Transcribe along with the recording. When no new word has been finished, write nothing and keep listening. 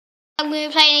I'm going to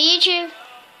be playing a YouTube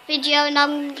video and I'm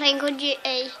going to be playing Call of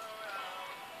Duty.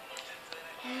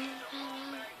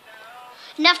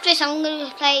 And after this I'm going to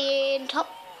be playing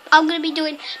I'm going to be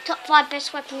doing top 5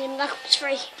 best weapons in Black Ops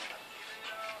 3.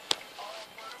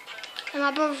 And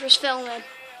my brother is filming.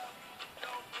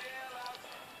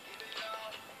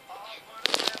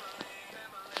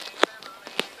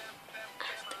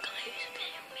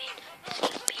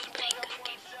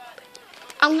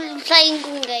 I'm going to be playing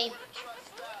gun game.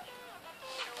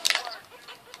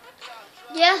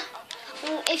 Yeah.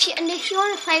 Well, if you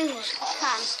want to play with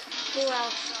us, you can. Who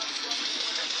else?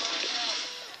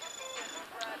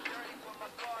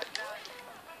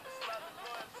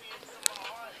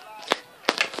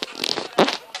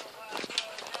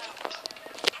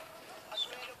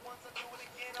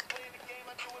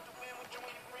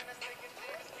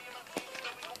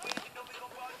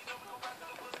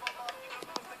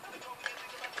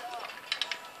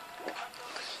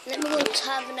 Let me go and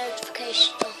turn the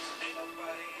notification off.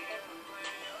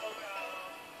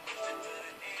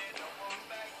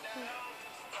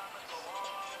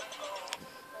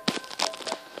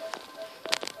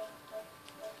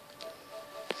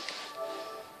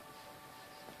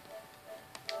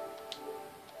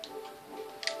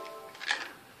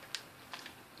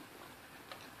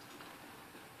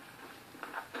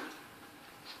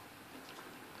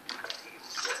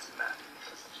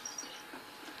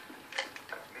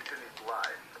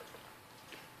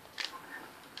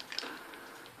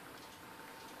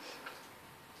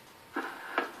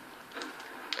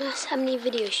 That's how many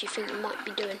videos you think we might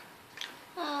be doing?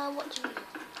 What do you mean?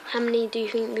 How many do you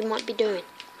think we might be doing?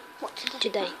 What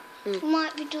Today? We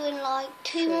might be doing like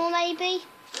 2 more maybe?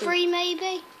 3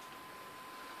 maybe?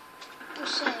 We'll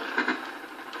see.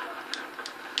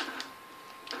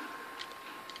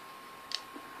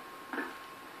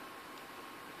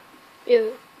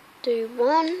 We'll do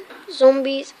 1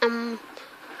 zombies and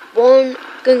 1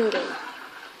 gun game.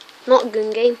 Not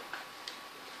gun game.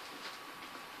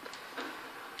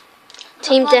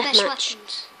 Team deathmatch.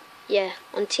 Yeah,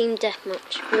 on team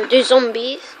deathmatch. We'll do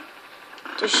zombies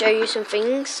to show you some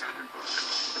things.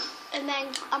 And then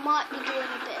I might be doing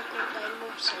a bit of gun game,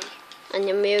 we'll see. And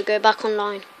then we'll go back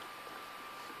online.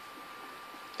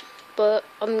 But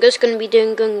I'm just going to be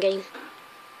doing gun game.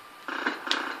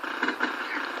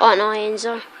 Aren't I,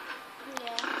 Enzo?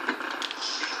 Yeah.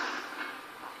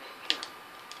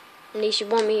 At least you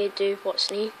want me to do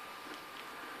what's new?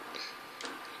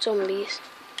 Zombies.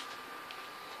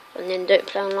 And then don't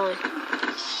play online.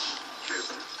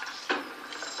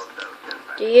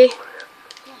 Do you?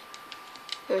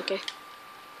 Yeah. Okay.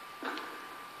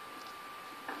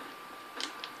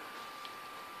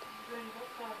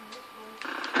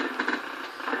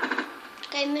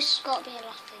 Okay, this has got to be a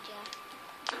last video.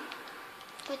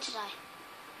 For today.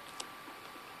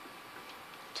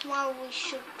 Tomorrow we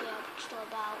should be able to do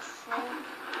about 4.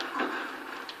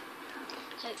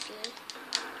 Hopefully.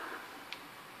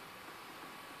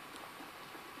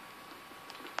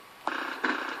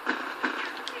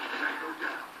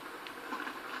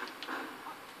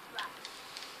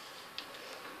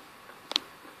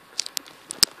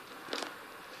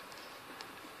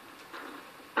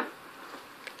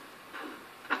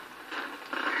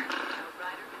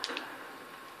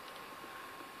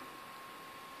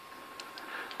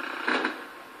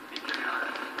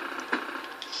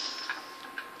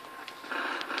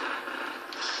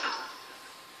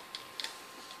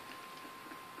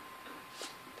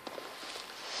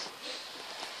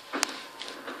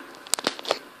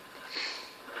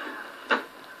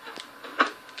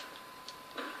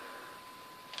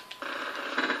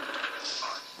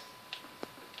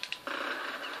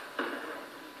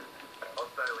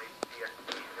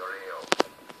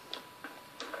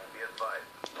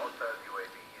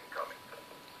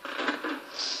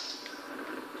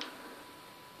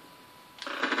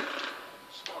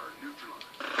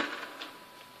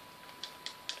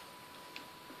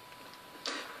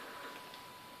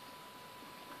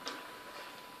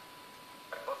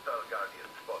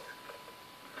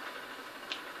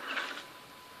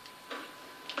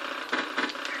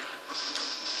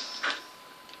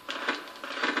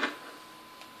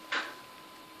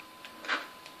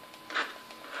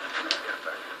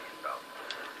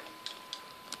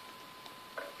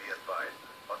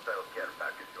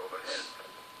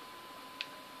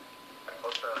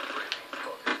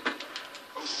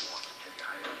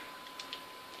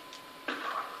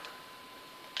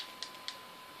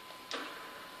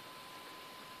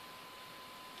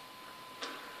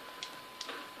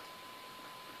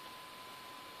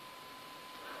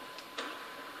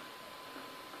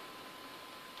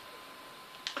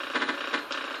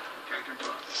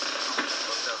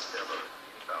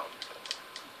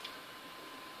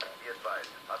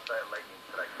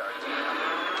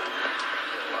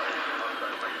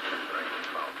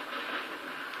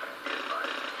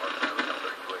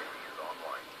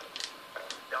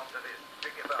 it is.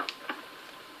 Pick it up.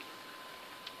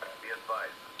 Be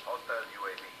advised. Hostile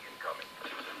UAV incoming.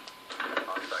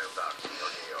 Hostile dock in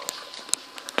your AO.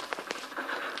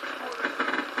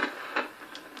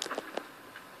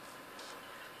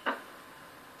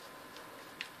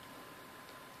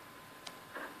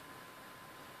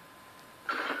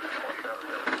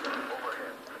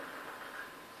 Overhead.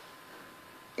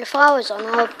 If I was on,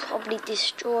 I would probably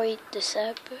destroy the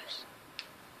Cerberus.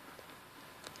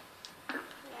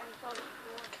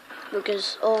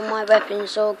 Because all my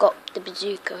weapons all got the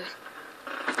bazooka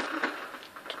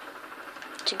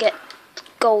to get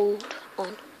gold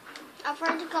on. I've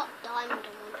already got diamond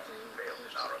on one thing.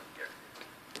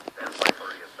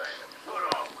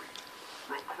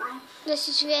 This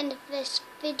is the end of this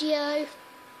video.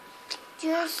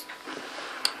 Just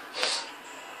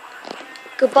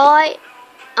Goodbye.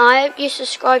 I hope you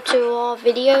subscribe to our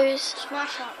videos.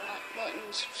 smash that like button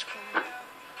and subscribe.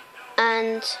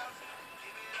 And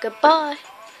goodbye.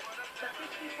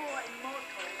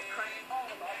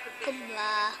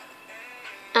 Goodbye.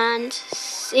 And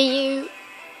see you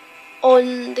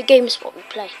on the GameSpot we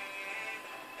play.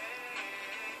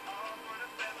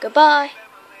 Goodbye.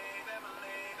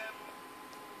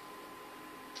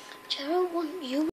 I don't want you.